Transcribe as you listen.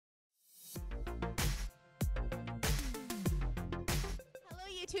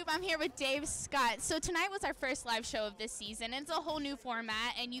YouTube. I'm here with Dave Scott. So tonight was our first live show of this season. It's a whole new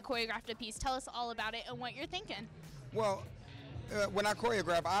format, and you choreographed a piece. Tell us all about it and what you're thinking. Well, when I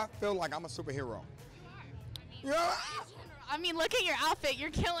choreograph, I feel like I'm a superhero. You are. I mean, look at your outfit. You're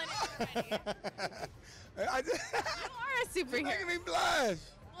killing it already. You are a superhero. You're making me blush.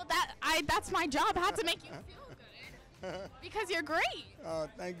 Well, that's my job. I have to make you feel good because you're great. Oh,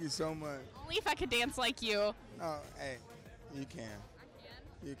 thank you so much. Only if I could dance like you. Oh, hey, you can.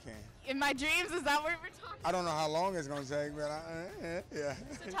 You can. In my dreams, is that what we're talking about? I don't know how long it's going to take, but yeah.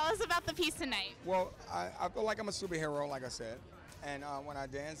 So tell us about the piece tonight. Well, I feel like I'm a superhero, like I said, and when I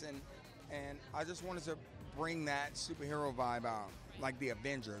dance, and I just wanted to bring that superhero vibe out, like the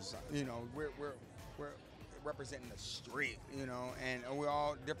Avengers. You know, we're representing the street, you know, and we're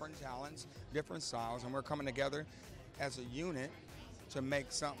all different talents, different styles, and we're coming together as a unit to make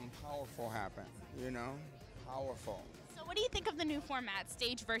something powerful happen, you know, powerful. So what do you think of the new format,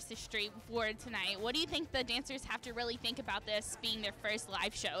 stage versus street, for tonight? What do you think the dancers have to really think about this being their first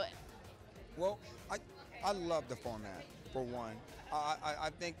live show? Well, I love the format, for one. I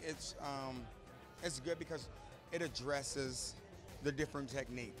think it's good because it addresses the different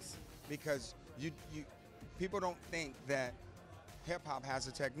techniques, because people don't think that hip-hop has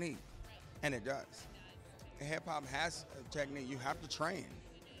a technique, and it does. Hip-hop has a technique. You have to train,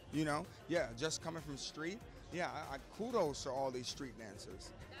 you know? Yeah, just coming from street, yeah, I kudos to all these street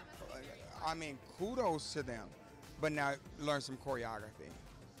dancers. I mean, kudos to them. But now learn some choreography.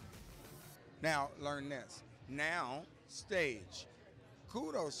 Now learn this. Now stage.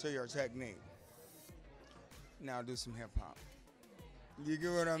 Kudos to your technique. Now do some hip-hop. You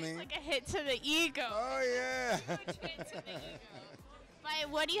get what I mean? It's like a hit to the ego. Oh, yeah. Huge hit to the ego.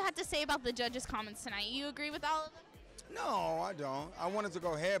 But what do you have to say about the judges' comments tonight? You agree with all of them? No, I don't. I wanted to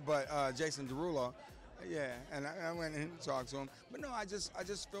go ahead, but Jason Derulo, yeah, and I went and talked to him. But no, I just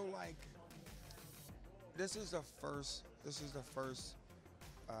feel like this is the first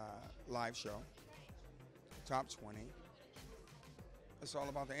live show, top 20. It's all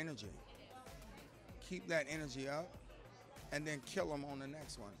about the energy. Keep that energy up, and then kill them on the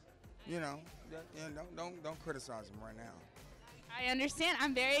next one. You know, don't criticize them right now. I understand.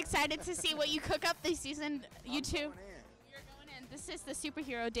 I'm very excited to see what you cook up this season. You too. You're going in. This is the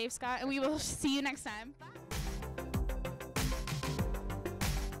superhero Dave Scott, and we will see you next time. Bye.